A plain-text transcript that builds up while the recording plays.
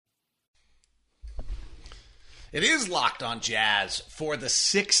It is Locked on Jazz for the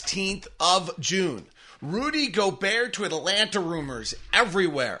 16th of June. Rudy Gobert to Atlanta rumors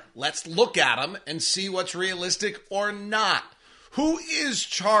everywhere. Let's look at them and see what's realistic or not. Who is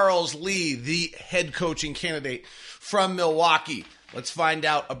Charles Lee, the head coaching candidate from Milwaukee? Let's find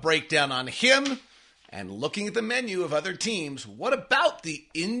out a breakdown on him. And looking at the menu of other teams, what about the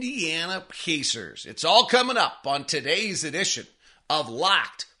Indiana Pacers? It's all coming up on today's edition of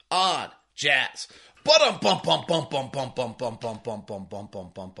Locked on Jazz.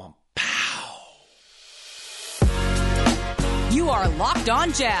 Ba-dum-bum-bum-bum-bum-bum-bum-bum-bum-bum-bum-bum-bum. Pow! You are Locked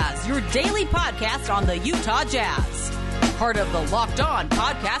on Jazz, your daily podcast on the Utah Jazz. Part of the Locked On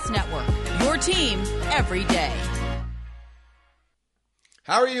Podcast Network, your team every day.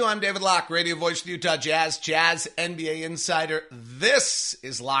 How are you? I'm David Locke, radio voice of the Utah Jazz, Jazz NBA insider. This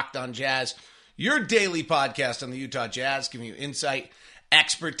is Locked on Jazz, your daily podcast on the Utah Jazz, giving you insight,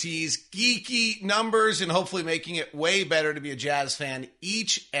 expertise, geeky numbers, and hopefully making it way better to be a Jazz fan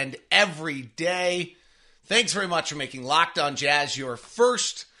each and every day. Thanks very much for making Locked on Jazz your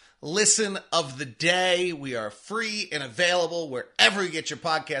first listen of the day. We are free and available wherever you get your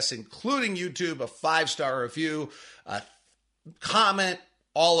podcasts, including YouTube, a 5-star review, a comment.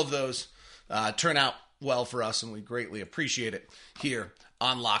 All of those turn out well for us, and we greatly appreciate it here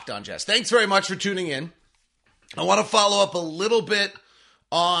on Locked on Jazz. Thanks very much for tuning in. I want to follow up a little bit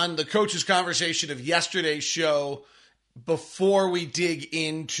on the coaches' conversation of yesterday's show before we dig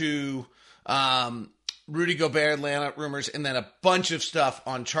into Rudy Gobert, Atlanta rumors, and then a bunch of stuff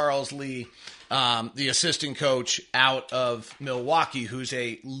on Charles Lee, the assistant coach out of Milwaukee, who's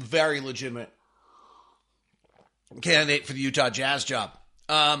a very legitimate candidate for the Utah Jazz job.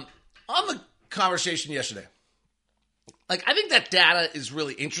 On the conversation yesterday, I think that data is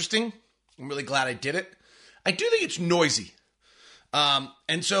really interesting. I'm really glad I did it. I do think it's noisy.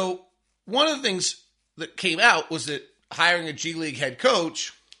 And so one of the things that came out was that hiring a G League head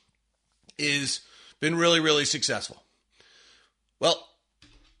coach is been really, really successful. Well,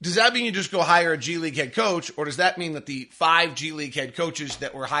 does that mean you just go hire a G League head coach, or does that mean that the 5 G League head coaches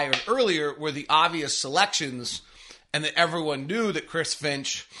that were hired earlier were the obvious selections and that everyone knew that Chris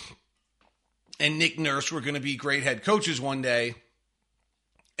Finch and Nick Nurse were going to be great head coaches one day?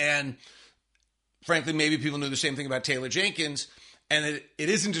 And frankly, maybe people knew the same thing about Taylor Jenkins, and that it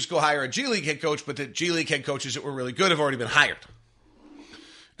isn't just go hire a G League head coach, but that G League head coaches that were really good have already been hired.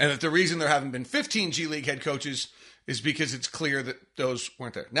 And that the reason there haven't been 15 G League head coaches is because it's clear that those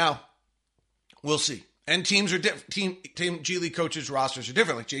weren't there. Now, we'll see. And teams are team G League coaches' rosters are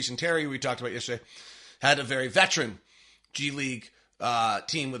different. Like Jason Terry, we talked about yesterday, had a very veteran G League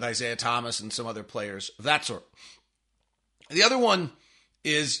team with Isaiah Thomas and some other players of that sort. The other one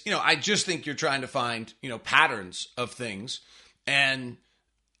is, I just think you're trying to find, patterns of things, and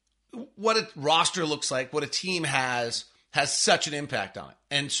what a roster looks like, what a team has such an impact on it.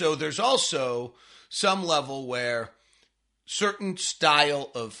 And so there's also some level where certain style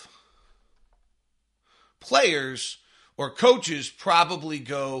of players or coaches probably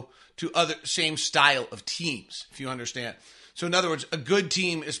go to other same style of teams, if you understand. So in other words, a good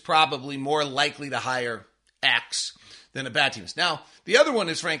team is probably more likely to hire X than a bad team is. Now, the other one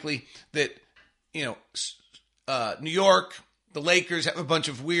is frankly that, New York, the Lakers have a bunch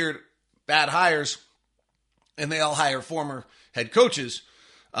of weird bad hires, and they all hire former head coaches.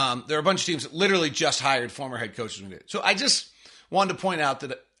 There are a bunch of teams that literally just hired former head coaches. So I just wanted to point out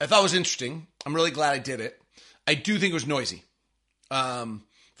that I thought it was interesting. I'm really glad I did it. I do think it was noisy from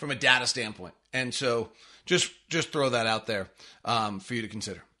a data standpoint. And so just throw that out there for you to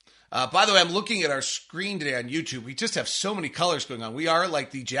consider. By the way, I'm looking at our screen today on YouTube. We just have so many colors going on. We are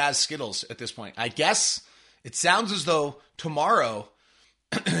like the Jazz Skittles at this point. I guess it sounds as though tomorrow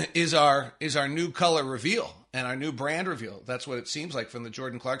is our new color reveal and our new brand reveal. That's what it seems like from the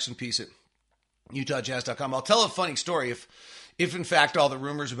Jordan Clarkson piece at UtahJazz.com. I'll tell a funny story if in fact all the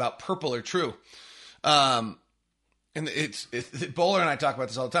rumors about purple are true. And it's Bowler and I talk about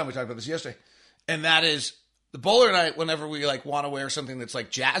this all the time. We talked about this yesterday. And that is, the Bowler and I, whenever we want to wear something that's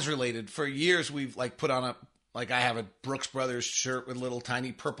Jazz related, for years we've put on I have a Brooks Brothers shirt with little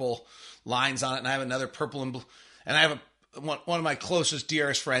tiny purple lines on it, and I have another purple and blue, and I have one of my closest,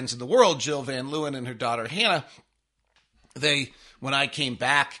 dearest friends in the world, Jill Van Leeuwen, and her daughter Hannah. When I came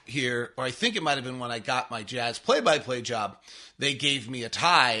back here, or I think it might have been when I got my Jazz play-by-play job, they gave me a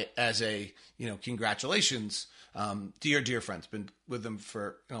tie as a, congratulations. Dear friends, been with them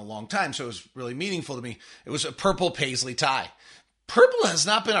for a long time, so it was really meaningful to me. It was a purple paisley tie. Purple has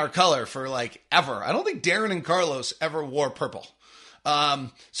not been our color for ever. I don't think Darren and Carlos ever wore purple.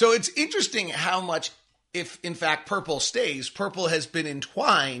 So it's interesting how much if in fact purple stays, purple has been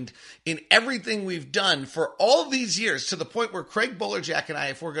entwined in everything we've done for all these years, to the point where Craig Bolerjack and I,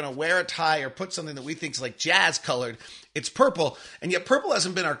 if we're going to wear a tie or put something that we think is like jazz colored, it's purple. And yet purple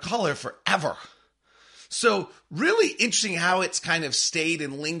hasn't been our color forever. So really interesting how it's kind of stayed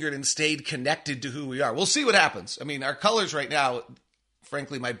and lingered and stayed connected to who we are. We'll see what happens. I mean, our colors right now,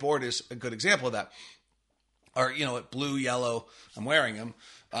 frankly, my board is a good example of that. Are, blue, yellow, I'm wearing them.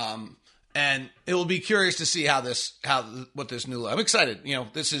 And it will be curious to see what this new look. I'm excited.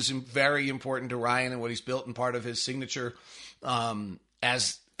 This is very important to Ryan and what he's built and part of his signature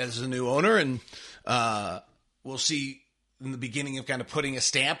as a new owner. And we'll see in the beginning of kind of putting a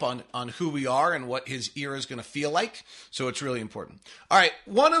stamp on who we are and what his era is going to feel like. So it's really important. All right.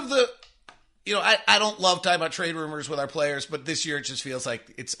 One of the, I don't love talking about trade rumors with our players, but this year it just feels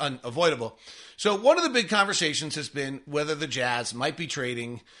like it's unavoidable. So one of the big conversations has been whether the Jazz might be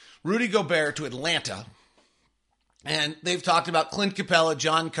trading Rudy Gobert to Atlanta. And they've talked about Clint Capella,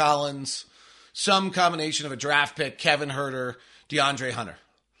 John Collins, some combination of a draft pick, Kevin Huerter, DeAndre Hunter.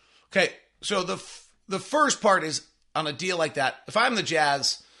 Okay, so the first part is, on a deal like that, if I'm the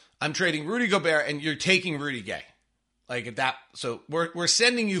Jazz, I'm trading Rudy Gobert and you're taking Rudy Gay. Like at that, so we're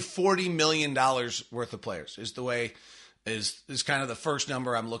sending you $40 million worth of players is kind of the first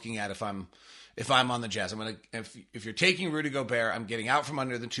number I'm looking at if I'm on the Jazz. If you're taking Rudy Gobert, I'm getting out from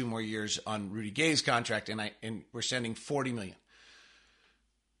under the 2 more years on Rudy Gay's contract, and we're sending $40 million.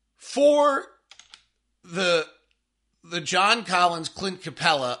 For the John Collins, Clint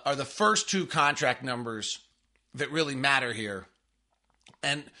Capella are the first 2 contract numbers that really matter here.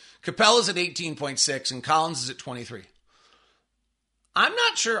 And Capella's at 18.6 and Collins is at 23. I'm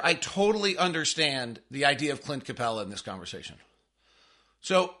not sure I totally understand the idea of Clint Capella in this conversation.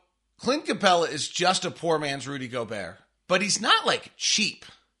 So Clint Capella is just a poor man's Rudy Gobert, but he's not like cheap.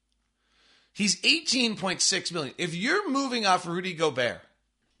 He's 18.6 million. If you're moving off Rudy Gobert,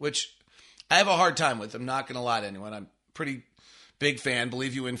 which I have a hard time with, I'm not going to lie to anyone. I'm a pretty big fan.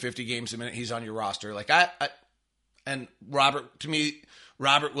 Believe you win 50 games a minute, he's on your roster. And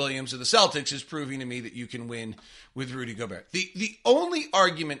Robert Williams of the Celtics is proving to me that you can win with Rudy Gobert. The only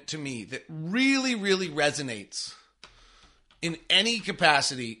argument to me that really, really resonates in any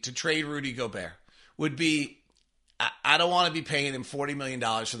capacity to trade Rudy Gobert would be, I don't want to be paying him $40 million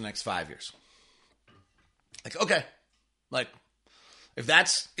for the next 5 years. Okay. If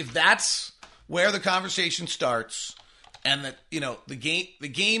that's where the conversation starts, and that,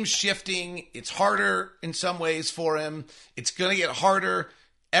 the game's shifting, it's harder in some ways for him. It's going to get harder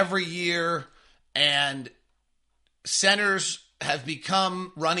every year, and centers have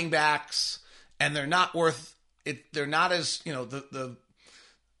become running backs, and they're not worth it. They're not as,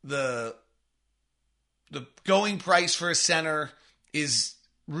 the going price for a center is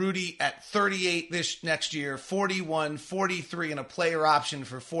Rudy at 38 this next year, 41, 43, and a player option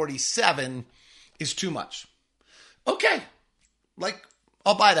for 47 is too much. Okay,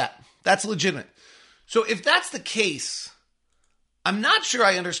 I'll buy that. That's legitimate. So if that's the case, I'm not sure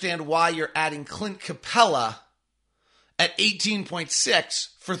I understand why you're adding Clint Capella at 18.6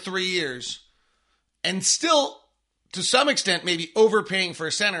 for 3 years and still, to some extent, maybe overpaying for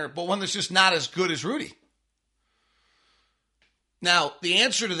a center, but one that's just not as good as Rudy. Now, the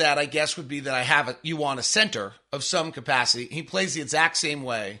answer to that, I guess, would be that you want a center of some capacity. He plays the exact same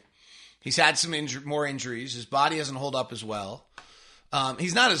way. He's had some more injuries. His body hasn't held up as well.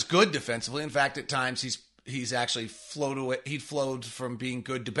 He's not as good defensively. In fact, at times he's actually flowed away. He'd flowed from being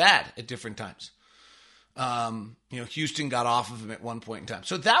good to bad at different times. Houston got off of him at one point in time.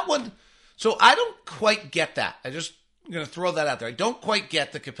 So that one, I don't quite get that. I'm going to throw that out there. I don't quite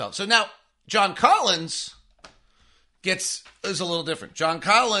get the Capella. So now John Collins is a little different. John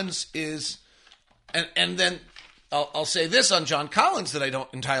Collins is, and then I'll say this on John Collins that I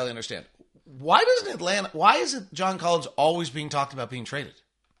don't entirely understand. Why isn't John Collins always being talked about being traded?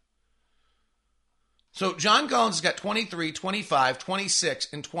 So John Collins has got 23, 25, 26,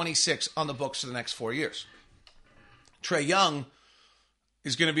 and 26 on the books for the next 4 years. Trae Young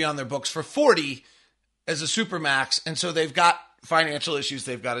is going to be on their books for 40 as a supermax, and so they've got financial issues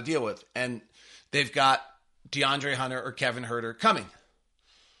they've got to deal with, and they've got DeAndre Hunter or Kevin Huerter coming.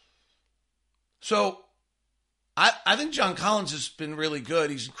 So I think John Collins has been really good.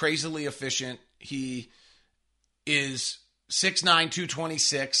 He's crazily efficient. He is 6'9",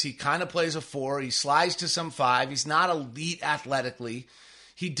 226. He kind of plays a 4. He slides to some 5. He's not elite athletically.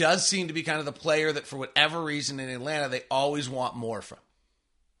 He does seem to be kind of the player that for whatever reason in Atlanta, they always want more from.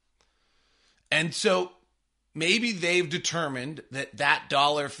 And so maybe they've determined that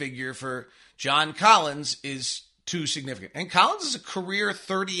dollar figure for John Collins is too significant. And Collins is a career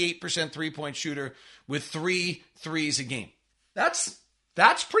 38% three-point shooter with 3 threes a game. That's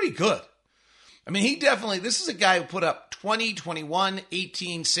pretty good. I mean, this is a guy who put up 20, 21,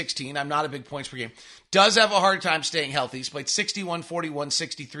 18, 16. I'm not a big points per game. Does have a hard time staying healthy. He's played 61, 41,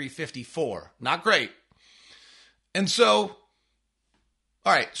 63, 54. Not great. And so,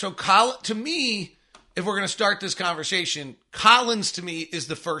 all right, so to me, if we're going to start this conversation, Collins to me is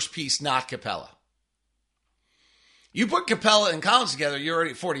the first piece, not Capella. You put Capella and Collins together, you're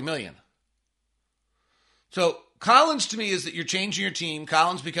already at $40 million. So Collins to me is that you're changing your team.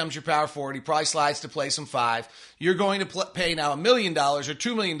 Collins becomes your power forward. He probably slides to play some 5. You're going to pay now $1 million or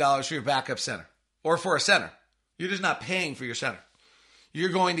 $2 million for your backup center or for a center. You're just not paying for your center. You're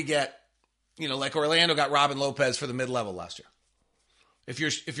going to get, like Orlando got Robin Lopez for the mid-level last year.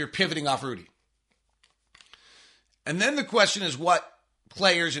 If you're pivoting off Rudy. And then the question is, what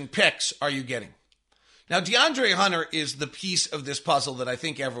players and picks are you getting? Now, DeAndre Hunter is the piece of this puzzle that I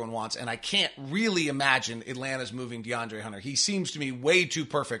think everyone wants, and I can't really imagine Atlanta's moving DeAndre Hunter. He seems to me way too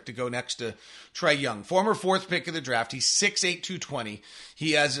perfect to go next to Trae Young, former 4th pick of the draft. He's 6'8", 220.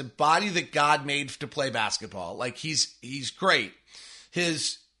 He has a body that God made to play basketball. Like, he's great.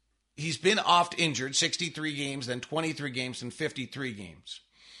 He's been oft injured, 63 games, then 23 games, and 53 games.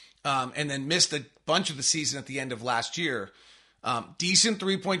 And then missed a bunch of the season at the end of last year. Decent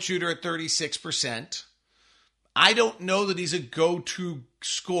three-point shooter at 36%. I don't know that he's a go-to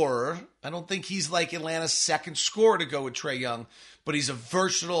scorer. I don't think he's like Atlanta's second scorer to go with Trae Young, but he's a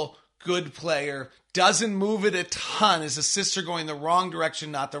versatile, good player. Doesn't move it a ton. His assists are going the wrong direction,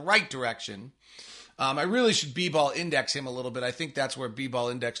 not the right direction. I really should B-ball index him a little bit. I think that's where B-ball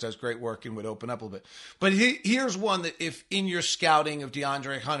index does great work and would open up a little bit. But here's one that if in your scouting of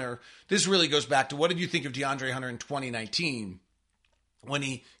DeAndre Hunter, this really goes back to what did you think of DeAndre Hunter in 2019 when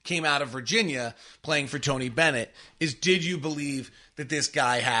he came out of Virginia playing for Tony Bennett, did you believe that this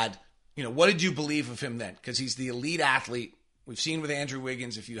guy had, what did you believe of him then? Because he's the elite athlete. We've seen with Andrew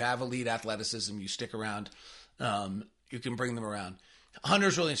Wiggins, if you have elite athleticism, you stick around, you can bring them around.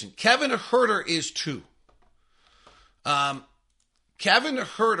 Hunter's really interesting. Kevin Huerter is too. Kevin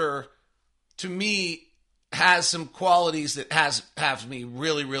Huerter, to me, has some qualities that have me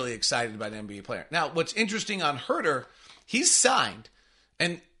really, really excited about an NBA player. Now, what's interesting on Huerter, he's signed,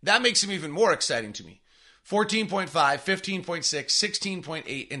 and that makes him even more exciting to me. 14.5, 15.6,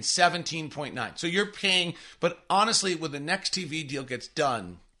 16.8, and 17.9. So you're paying, but honestly, when the next TV deal gets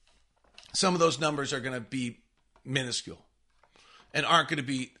done, some of those numbers are going to be minuscule and aren't going to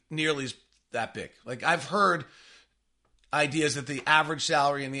be nearly that big. Like, I've heard ideas that the average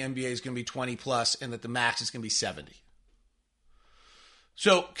salary in the NBA is going to be 20 plus and that the max is going to be 70.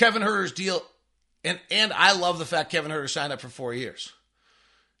 So Kevin Huerter's deal, and I love the fact Kevin Huerter signed up for 4 years.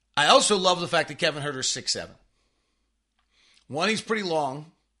 I also love the fact that Kevin Huerter's 6'7". One, he's pretty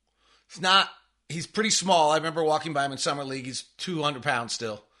long. He's pretty small. I remember walking by him in summer league. He's 200 pounds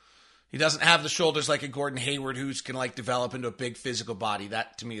still. He doesn't have the shoulders like a Gordon Hayward who's can develop into a big physical body.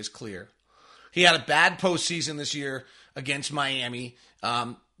 That to me is clear. He had a bad postseason this year against Miami.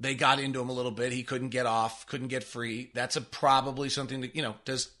 They got into him a little bit. He couldn't get off, couldn't get free. That's probably something that,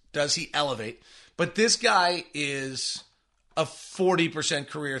 does he elevate? But this guy is a 40%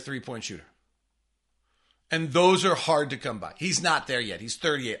 career three-point shooter. And those are hard to come by. He's not there yet. He's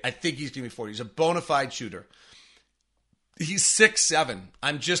 38. I think he's going to be 40. He's a bona fide shooter. He's 6'7".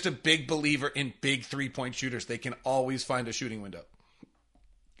 I'm just a big believer in big three-point shooters. They can always find a shooting window.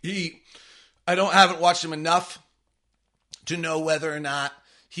 Haven't watched him enough to know whether or not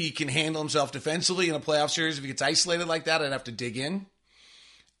he can handle himself defensively in a playoff series. If he gets isolated like that, I'd have to dig in.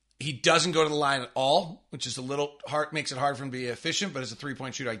 He doesn't go to the line at all, which is a little hard, makes it hard for him to be efficient, but as a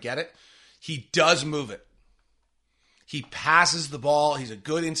three-point shooter, I get it. He does move it. He passes the ball. He's a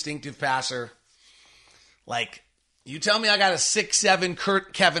good instinctive passer. You tell me I got a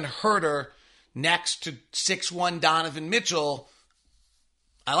 6'7" Kevin Huerter next to 6'1" Donovan Mitchell,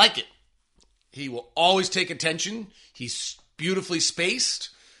 I like it. He will always take attention. He's beautifully spaced.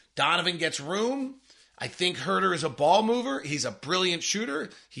 Donovan gets room. I think Huerter is a ball mover. He's a brilliant shooter.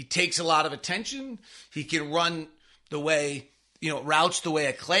 He takes a lot of attention. He can run the way, routes the way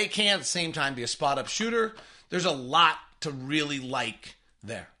a Clay can, at the same time be a spot-up shooter. There's a lot to really like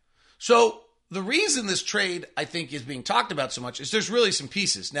there. So the reason this trade, I think, is being talked about so much is there's really some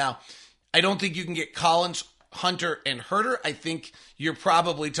pieces. Now, I don't think you can get Collins, Hunter, and Huerter. I think you're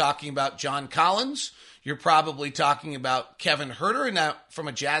probably talking about John Collins. You're probably talking about Kevin Huerter. And now, from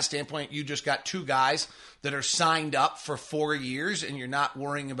a Jazz standpoint, you just got two guys that are signed up for 4 years, and you're not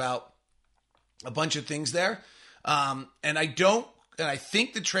worrying about a bunch of things there. And I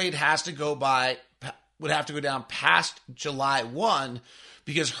think the trade has to go by would have to go down past July 1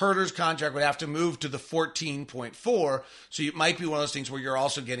 because Herter's contract would have to move to the 14.4. So it might be one of those things where you're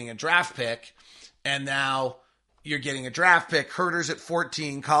also getting a draft pick, and now you're getting a draft pick. Herter's at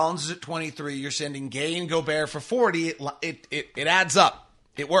 14, Collins is at 23. You're sending Gay and Gobert for 40. It adds up.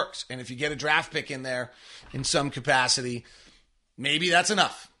 It works. And if you get a draft pick in there in some capacity, maybe that's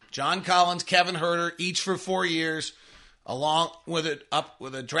enough. John Collins, Kevin Herter, each for 4 years, along with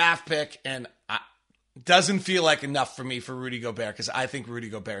a draft pick, and doesn't feel like enough for me for Rudy Gobert because I think Rudy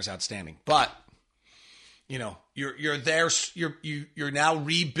Gobert is outstanding. But you're there. You're now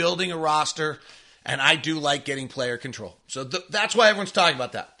rebuilding a roster, and I do like getting player control. So that's why everyone's talking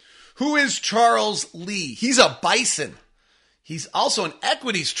about that. Who is Charles Lee? He's a Bison. He's also an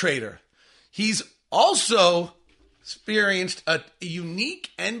equities trader. He's also experienced a unique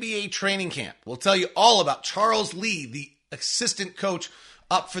NBA training camp. We'll tell you all about Charles Lee, the assistant coach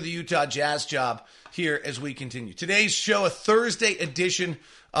up for the Utah Jazz job here as we continue. Today's show, a Thursday edition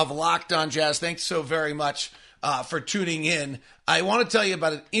of Locked On Jazz. Thanks so very much for tuning in. I want to tell you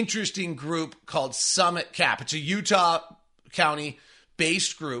about an interesting group called Summit Cap. It's a Utah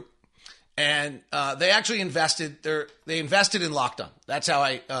County-based group. And they actually invested in Locked On. That's how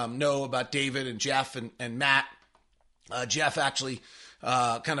I know about David and Jeff and Matt. Jeff actually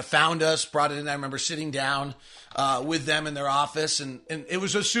kind of found us, brought it in. I remember sitting down with them in their office, and it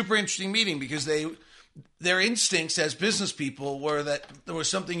was a super interesting meeting because their instincts as business people were that there was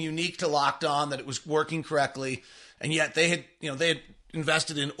something unique to Locked On, that it was working correctly, and yet they had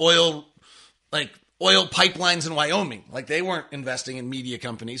invested in oil pipelines in Wyoming. Like, they weren't investing in media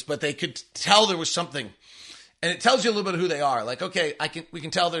companies, but they could tell there was something. And it tells you a little bit of who they are. Like, okay, we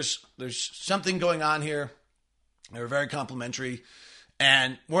can tell there's something going on here. They're very complimentary,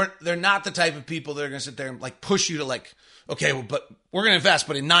 and they're not the type of people that are going to sit there and like push you to like, okay, well, but we're going to invest,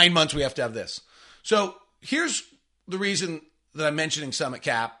 but in 9 months we have to have this. So here's the reason that I'm mentioning Summit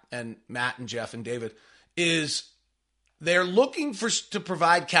Cap and Matt and Jeff and David is they're looking to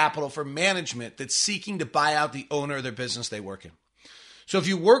provide capital for management that's seeking to buy out the owner of their business they work in. So if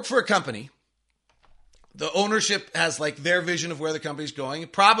you work for a company, the ownership has like their vision of where the company's going,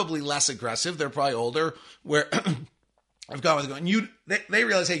 probably less aggressive. They're probably older, where I've gone with it going. They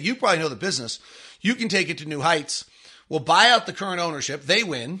realize, hey, you probably know the business. You can take it to new heights. We'll buy out the current ownership. They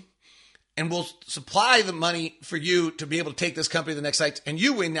win. And we'll supply the money for you to be able to take this company to the next heights. And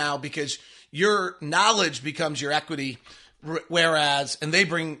you win now because your knowledge becomes your equity, and they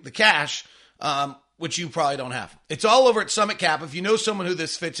bring the cash, which you probably don't have. It's all over at Summit Cap. If you know someone who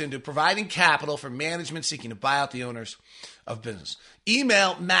this fits into, providing capital for management seeking to buy out the owners of business.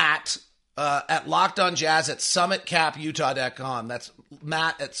 Email Matt at lockedonjazz@summitcaputah.com. That's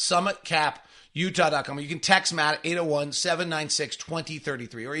Matt at summitcaputah.com. You can text Matt at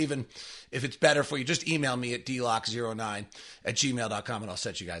 801-796-2033, or even if it's better for you, just email me at dlock09@gmail.com and I'll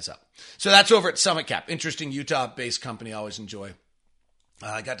set you guys up. So that's over at Summit Cap. Interesting Utah-based company. I always enjoy.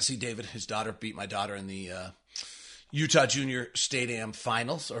 I got to see David, his daughter, beat my daughter in the Utah Junior State Am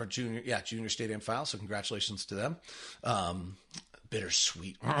Finals, or Junior State Am Finals. So congratulations to them.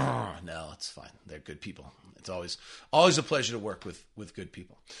 Bittersweet. No, it's fine. They're good people. It's always a pleasure to work with good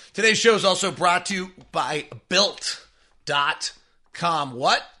people. Today's show is also brought to you by Built.com.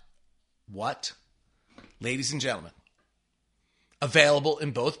 What? Ladies and gentlemen, available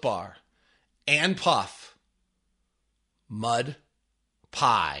in both bar and puff, mud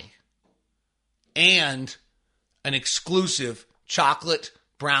pie, and an exclusive chocolate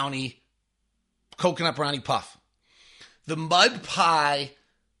brownie, coconut brownie puff. The mud pie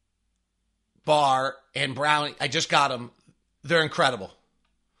bar and brownie, I just got them. They're incredible.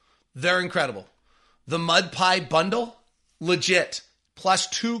 The mud pie bundle, legit. Plus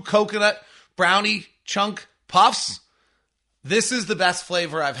 2 coconut brownie chunk puffs. This is the best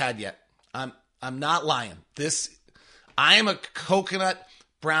flavor I've had yet. I'm not lying. I am a coconut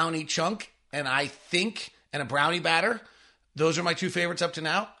brownie chunk, and a brownie batter. Those are my 2 favorites up to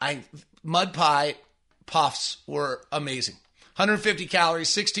now. Mud pie puffs were amazing. 150 calories,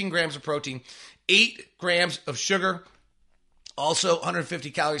 16 grams of protein, 8 grams of sugar. Also 150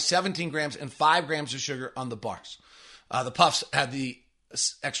 calories, 17 grams, and 5 grams of sugar on the bars. The puffs had the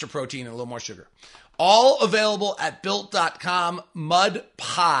extra protein and a little more sugar. All available at Built.com. Mud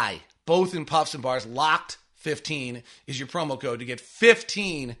pie, both in puffs and bars. Locked15 is your promo code to get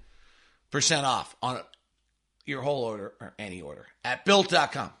 15% off on your whole order or any order at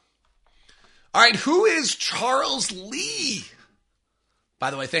Built.com. All right, who is Charles Lee? By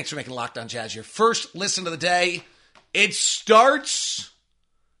the way, thanks for making Locked On Jazz your first listen of the day. It starts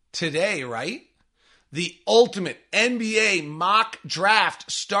today, right? The ultimate NBA mock draft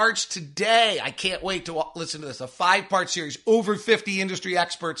starts today. I can't wait to listen to this. A 5-part series, over 50 industry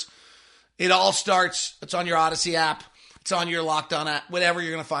experts. It all starts. It's on your Odyssey app. It's on your Locked On app. Whatever,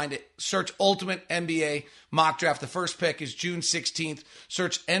 you're going to find it. Search Ultimate NBA Mock Draft. The first pick is June 16th.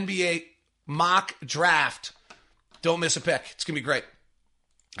 Search NBA Mock Draft. Don't miss a pick. It's going to be great.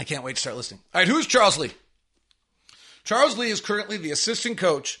 I can't wait to start listening. All right, who's Charles Lee? Charles Lee is currently the assistant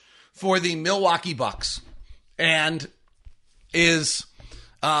coach for the Milwaukee Bucks, and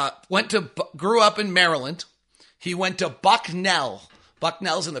grew up in Maryland. He went to Bucknell.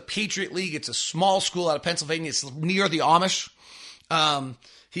 Bucknell's in the Patriot League. It's a small school out of Pennsylvania. It's near the Amish.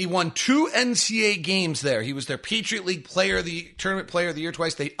 He won 2 NCAA games there. He was their Patriot League Tournament Player of the Year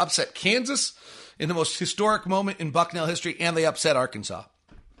twice. They upset Kansas in the most historic moment in Bucknell history, and they upset Arkansas.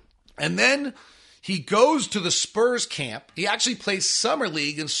 And then he goes to the Spurs camp. He actually plays Summer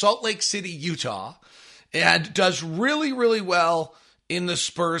League in Salt Lake City, Utah, and does really, really well in the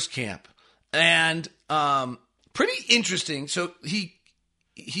Spurs camp. And pretty interesting. So he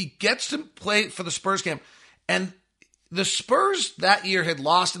gets to play for the Spurs camp. And the Spurs that year had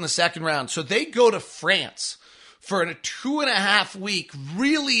lost in the second round. So they go to France for a 2.5-week,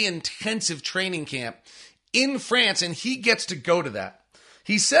 really intensive training camp in France, and he gets to go to that.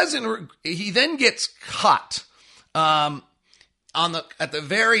 He says he then gets cut at the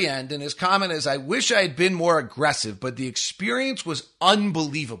very end, and his comment is, "I wish I had been more aggressive, but the experience was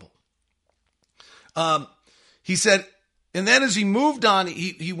unbelievable." He said, and then as he moved on,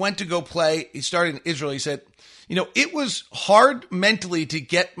 he went to go play. He started in Israel. He said, it was hard mentally to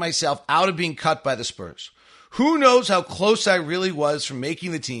get myself out of being cut by the Spurs. Who knows how close I really was from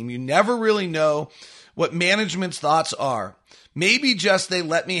making the team? You never really know what management's thoughts are. Maybe just they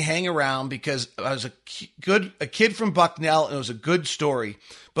let me hang around because I was a kid from Bucknell and it was a good story,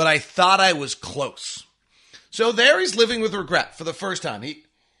 but I thought I was close. So there he's living with regret for the first time.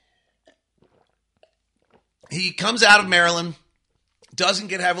 He comes out of Maryland, doesn't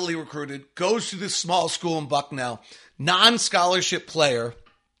get heavily recruited, goes to this small school in Bucknell, non-scholarship player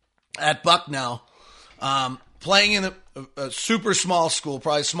at Bucknell, playing in a super small school,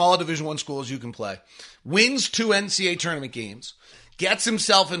 probably small Division I school as you can play. Wins 2 NCAA tournament games, gets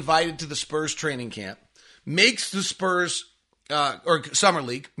himself invited to the Spurs training camp, makes the Spurs, or Summer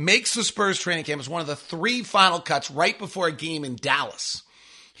League, makes the Spurs training camp as one of the 3 final cuts right before a game in Dallas.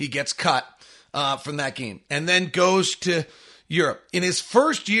 He gets cut from that game and then goes to Europe. In his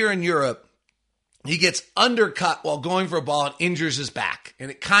first year in Europe, he gets undercut while going for a ball and injures his back. And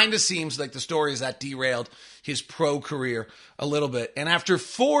it kind of seems like the story is that derailed his pro career a little bit. And after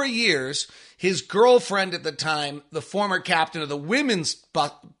 4 years, his girlfriend at the time, the former captain of the women's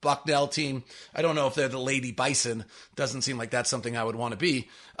Bucknell team, I don't know if they're the Lady Bison. Doesn't seem like that's something I would want to be.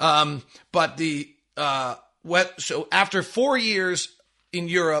 So after 4 years in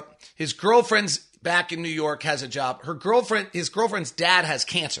Europe, his girlfriend's back in New York, has a job. His girlfriend's dad has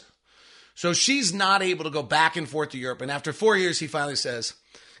cancer. So she's not able to go back and forth to Europe. And after 4 years, he finally says,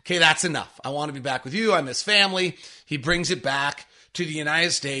 okay, that's enough. I want to be back with you. I miss family. He brings it back to the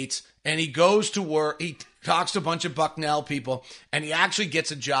United States and he goes to work. He talks to a bunch of Bucknell people and he actually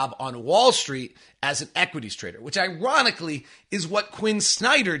gets a job on Wall Street as an equities trader, which ironically is what Quinn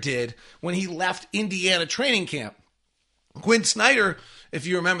Snyder did when he left Indiana training camp. Quinn Snyder, if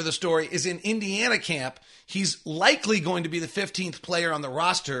you remember the story, is in Indiana camp. He's likely going to be the 15th player on the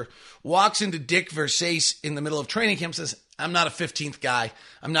roster, walks into Dick Versace in the middle of training camp, says, I'm not a 15th guy.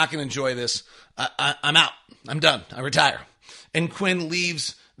 I'm not going to enjoy this. I'm out. I'm done. I retire. And Quinn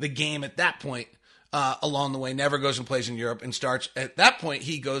leaves the game at that point along the way, never goes and plays in Europe and starts. At that point,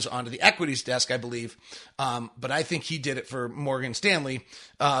 he goes onto the equities desk, I believe. But I think he did it for Morgan Stanley.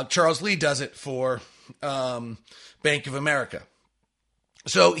 Charles Lee does it for Bank of America.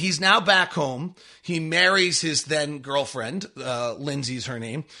 So he's now back home. He marries his then girlfriend, Lindsay's her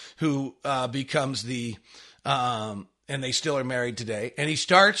name, who becomes and they still are married today. And he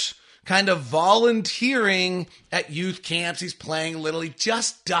starts kind of volunteering at youth camps. He's playing a little. He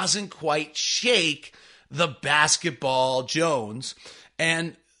just doesn't quite shake the basketball Jones.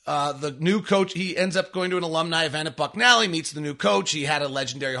 And the new coach, he ends up going to an alumni event at Bucknell. He meets the new coach. He had a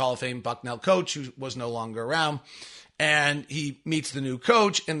legendary Hall of Fame Bucknell coach who was no longer around. And he meets the new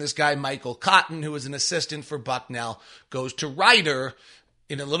coach, and this guy, Michael Cotton, who was an assistant for Bucknell, goes to Rider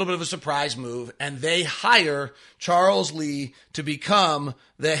in a little bit of a surprise move, and they hire Charles Lee to become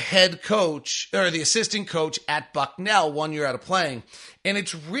the head coach, or the assistant coach at Bucknell 1 year out of playing. And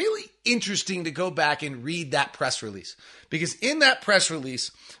it's really interesting to go back and read that press release, because in that press release,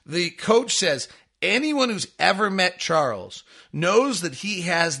 the coach says, anyone who's ever met Charles knows that he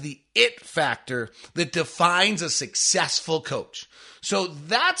has the it factor that defines a successful coach. So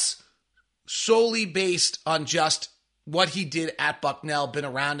that's solely based on just what he did at Bucknell, been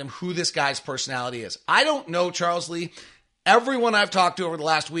around him, who this guy's personality is. I don't know Charles Lee. Everyone I've talked to over the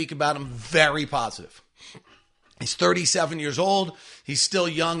last week about him, very positive. He's 37 years old. He's still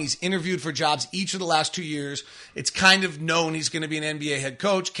young. He's interviewed for jobs each of the last 2 years. It's kind of known he's going to be an NBA head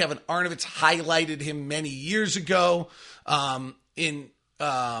coach. Kevin Arnovitz highlighted him many years ago in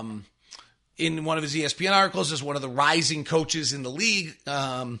one of his ESPN articles as one of the rising coaches in the league.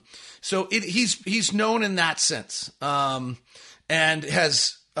 So he's known in that sense and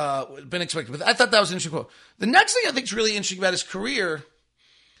has been expected. But I thought that was an interesting quote. The next thing I think is really interesting about his career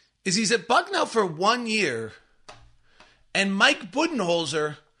is he's at Bucknell for 1 year, and Mike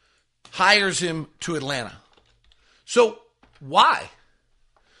Budenholzer hires him to Atlanta. So why?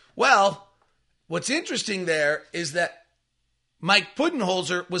 Well, what's interesting there is that Mike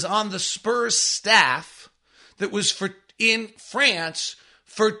Budenholzer was on the Spurs staff that was in France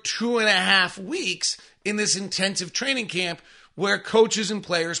for 2.5 weeks in this intensive training camp where coaches and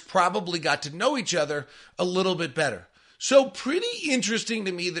players probably got to know each other a little bit better. So pretty interesting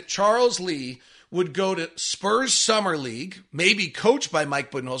to me that Charles Lee would go to Spurs Summer League, maybe coached by Mike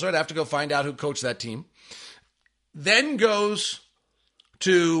Budenholzer. I'd have to go find out who coached that team. Then goes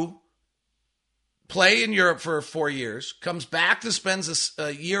to play in Europe for 4 years, comes back to spends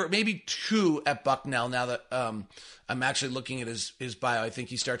a year, maybe 2 at Bucknell. Now that I'm actually looking at his bio, I think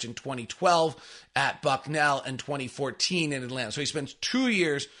he starts in 2012 at Bucknell and 2014 in Atlanta. So he spends 2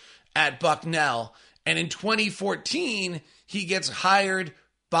 years at Bucknell. And in 2014, he gets hired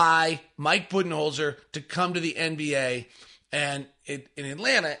by Mike Budenholzer to come to the NBA and in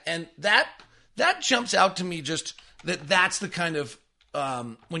Atlanta. And that jumps out to me, just that's the kind of,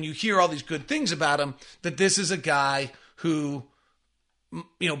 when you hear all these good things about him, that this is a guy who,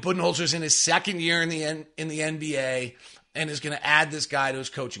 Budenholzer's in his second year in the NBA and is going to add this guy to his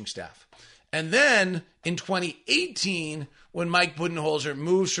coaching staff. And then in 2018, when Mike Budenholzer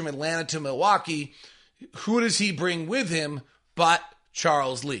moves from Atlanta to Milwaukee, who does he bring with him but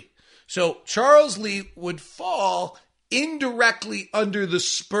Charles Lee? So Charles Lee would fall indirectly under the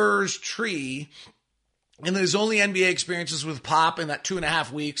Spurs tree, and his only NBA experiences with Pop in that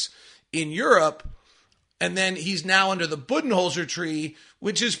 2.5 weeks in Europe. And then he's now under the Budenholzer tree,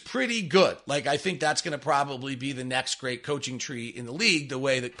 which is pretty good. Like, I think that's going to probably be the next great coaching tree in the league, the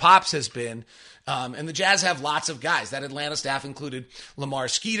way that Pop's has been. And the Jazz have lots of guys. That Atlanta staff included Lamar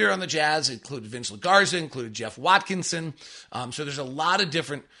Skeeter on the Jazz, included Vince LaGarza, included Jeff Watkinson. So there's a lot of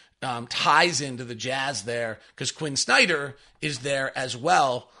different ties into the Jazz there, because Quinn Snyder is there as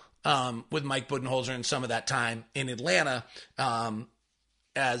well, with Mike Budenholzer and some of that time in Atlanta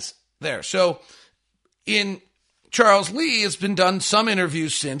as there. So in Charles Lee has been done some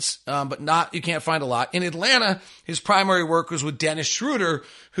interviews since, but you can't find a lot. In Atlanta, his primary work was with Dennis Schroeder,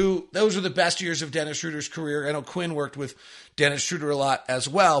 who, those are the best years of Dennis Schroeder's career. I know Quinn worked with Dennis Schroeder a lot as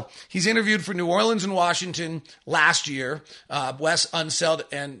well. He's interviewed for New Orleans and Washington last year. Wes Unseld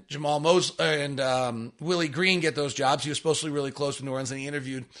and Jamal Mosley and Willie Green get those jobs. He was supposed to be really close to New Orleans, and he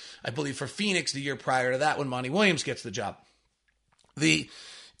interviewed, I believe, for Phoenix the year prior to that when Monty Williams gets the job.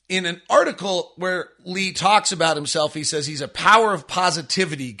 In an article where Lee talks about himself, he says he's a power of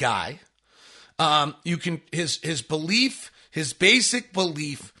positivity guy. His belief, his basic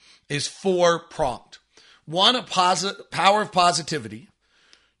belief is 4-pronged. 1, a power of positivity.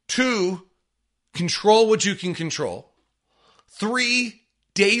 2, control what you can control. 3,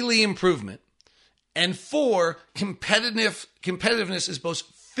 daily improvement. And 4, competitiveness is both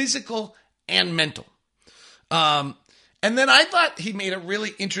physical and mental. And then I thought he made a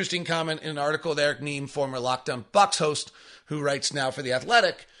really interesting comment in an article with Eric Nehm, former Locked On Bucks host, who writes now for The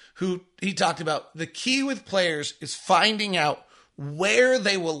Athletic, he talked about the key with players is finding out where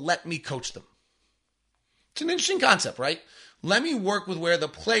they will let me coach them. It's an interesting concept, right? Let me work with where the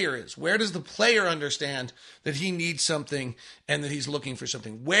player is. Where does the player understand that he needs something and that he's looking for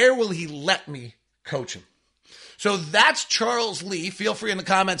something? Where will he let me coach him? So that's Charles Lee. Feel free in the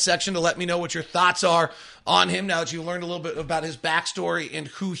comment section to let me know what your thoughts are on him now that you learned a little bit about his backstory and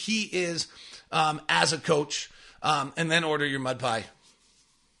who he is as a coach. And then order your Mud Pie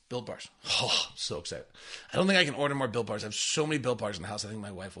Built Bars. Oh, I'm so excited. I don't think I can order more Built Bars. I have so many Built Bars in the house. I think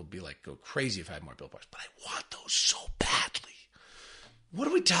my wife will be like, go crazy if I had more Built Bars. But I want those so badly. What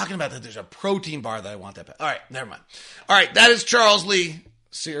are we talking about that there's a protein bar that I want that bad? All right, never mind. All right, that is Charles Lee.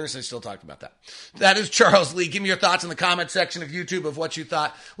 Seriously, still talking about that. That is Charles Lee. Give me your thoughts in the comment section of YouTube of what you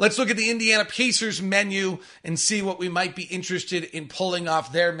thought. Let's look at the Indiana Pacers menu and see what we might be interested in pulling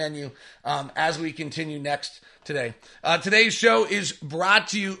off their menu as we continue next today. Today's show is brought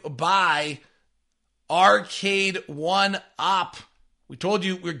to you by Arcade 1-Up. We told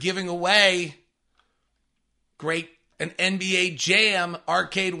you we're giving away an NBA Jam.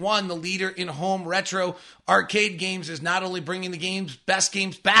 Arcade 1, the leader in home retro arcade games, is not only bringing the best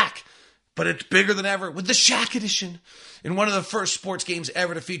games back, but it's bigger than ever with the Shaq Edition. In one of the first sports games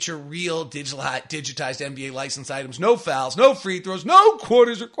ever to feature real digitized NBA license items. No fouls, no free throws, no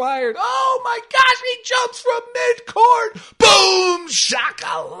quarters required. Oh my gosh, he jumps from midcourt. Boom,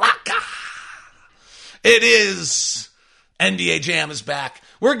 shakalaka. It is NBA Jam is back.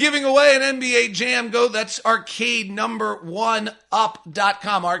 We're giving away an NBA Jam. That's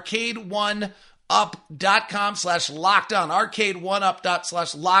arcade1up.com. Arcade1up.com/lockdown.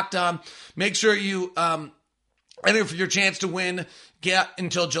 Arcade1up.com/lockdown. Make sure you enter for your chance to win. Get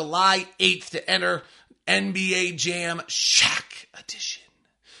until July 8th to enter NBA Jam Shaq Edition.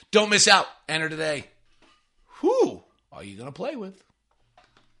 Don't miss out. Enter today. Who are you going to play with?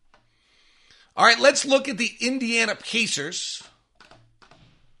 All right, let's look at the Indiana Pacers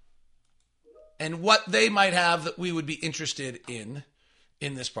and what they might have that we would be interested in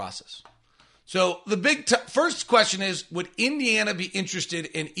this process. So the first question is, would Indiana be interested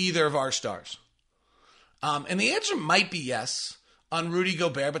in either of our stars? And the answer might be yes on Rudy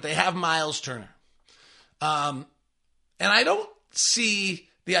Gobert, but they have Miles Turner. And I don't see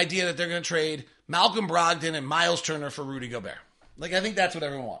the idea that they're going to trade Malcolm Brogdon and Miles Turner for Rudy Gobert. I think that's what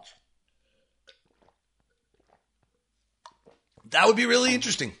everyone wants. That would be really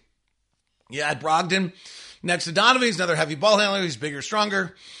interesting. You add Brogdon next to Donovan. He's another heavy ball handler. He's bigger,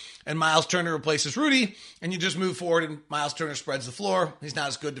 stronger. And Miles Turner replaces Rudy. And you just move forward and Miles Turner spreads the floor. He's not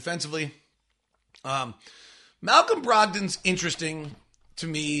as good defensively. Malcolm Brogdon's interesting to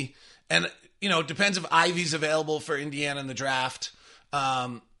me. And, it depends if Ivy's available for Indiana in the draft.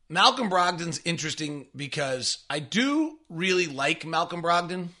 Malcolm Brogdon's interesting because I do really like Malcolm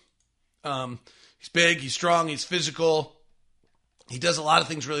Brogdon. He's big, he's strong, he's physical. He does a lot of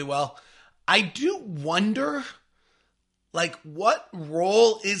things really well. I do wonder, what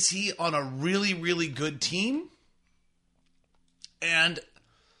role is he on a really, really good team? And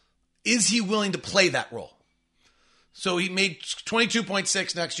is he willing to play that role? So he made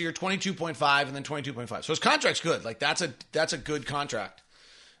 22.6 next year, 22.5, and then 22.5. So his contract's good. That's a good contract.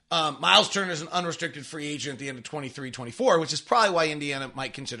 Miles Turner is an unrestricted free agent at the end of 23-24, which is probably why Indiana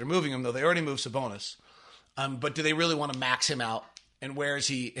might consider moving him, though they already moved Sabonis. But do they really want to max him out? And where is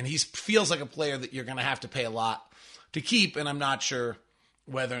he? And he feels like a player that you're going to have to pay a lot to keep. And I'm not sure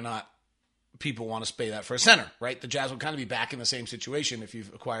whether or not people want to pay that for a center, right? The Jazz would kind of be back in the same situation if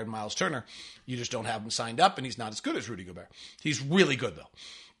you've acquired Miles Turner. You just don't have him signed up, and he's not as good as Rudy Gobert. He's really good, though.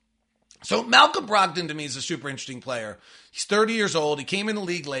 So Malcolm Brogdon, to me, is a super interesting player. He's 30 years old. He came in the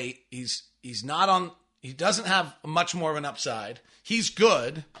league late. He doesn't have much more of an upside. He's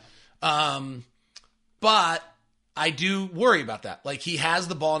good, but I do worry about that. He has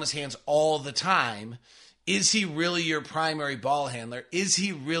the ball in his hands all the time. Is he really your primary ball handler? Is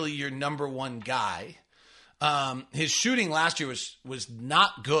he really your number one guy? His shooting last year was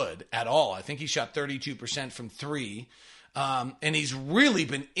not good at all. I think he shot 32% from three. And he's really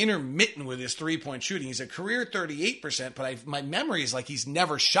been intermittent with his three-point shooting. He's a career 38%, but my memory is he's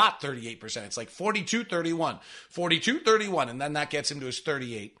never shot 38%. It's 42-31, 42-31, and then that gets him to his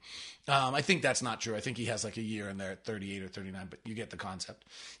 38. I think that's not true. I think he has a year in there at 38 or 39, but you get the concept.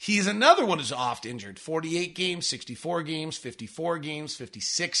 He's another one who's oft injured. 48 games, 64 games, 54 games,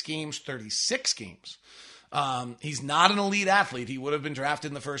 56 games, 36 games. He's not an elite athlete. He would have been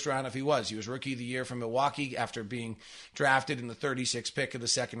drafted in the first round if he was. He was Rookie of the Year from Milwaukee after being drafted in the 36th pick of the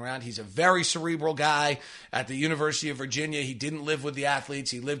second round. He's a very cerebral guy. At the University of Virginia, he didn't live with the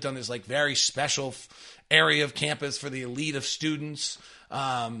athletes. He lived on this very special area of campus for the elite of students.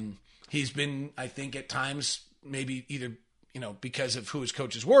 He's been, I think, at times maybe either, because of who his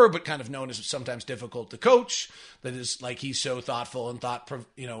coaches were, but kind of known as sometimes difficult to coach. That is he's so thoughtful and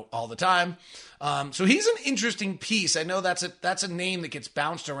all the time. So he's an interesting piece. I know that's a name that gets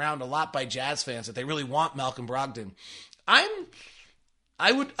bounced around a lot by Jazz fans, that they really want Malcolm Brogdon. I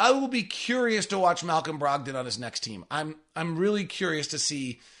will be curious to watch Malcolm Brogdon on his next team. I'm really curious to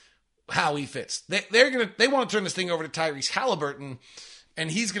see how he fits. They want to turn this thing over to Tyrese Halliburton. And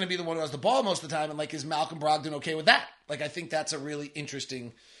he's going to be the one who has the ball most of the time. And is Malcolm Brogdon okay with that? I think that's a really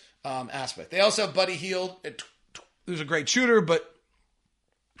interesting aspect. They also have Buddy Hield, who's a great shooter, but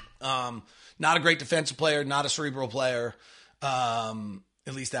not a great defensive player, not a cerebral player.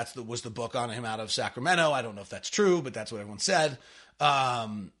 At least was the book on him out of Sacramento. I don't know if that's true, but that's what everyone said.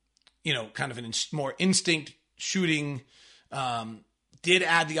 Kind of more instinct shooting. Did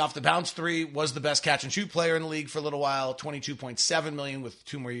add the off the bounce three, was the best catch and shoot player in the league for a little while, $22.7 million with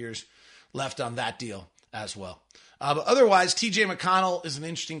 2 more years left on that deal as well. But otherwise, TJ McConnell is an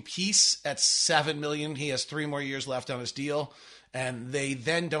interesting piece at $7 million. He has 3 more years left on his deal, and they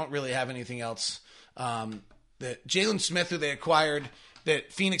then don't really have anything else. That Jalen Smith, who they acquired,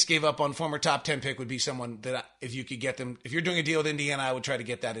 that Phoenix gave up on, former top 10 pick, would be someone that if you could get them, if you're doing a deal with Indiana, I would try to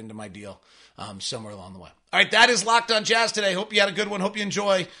get that into my deal somewhere along the way. All right, that is Locked On Jazz today. Hope you had a good one. Hope you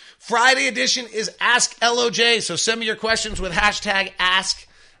enjoy. Friday edition is Ask LOJ. So send me your questions with hashtag Ask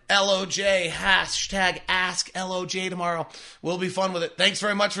LOJ, hashtag Ask LOJ tomorrow. We'll be fun with it. Thanks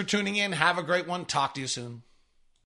very much for tuning in. Have a great one. Talk to you soon.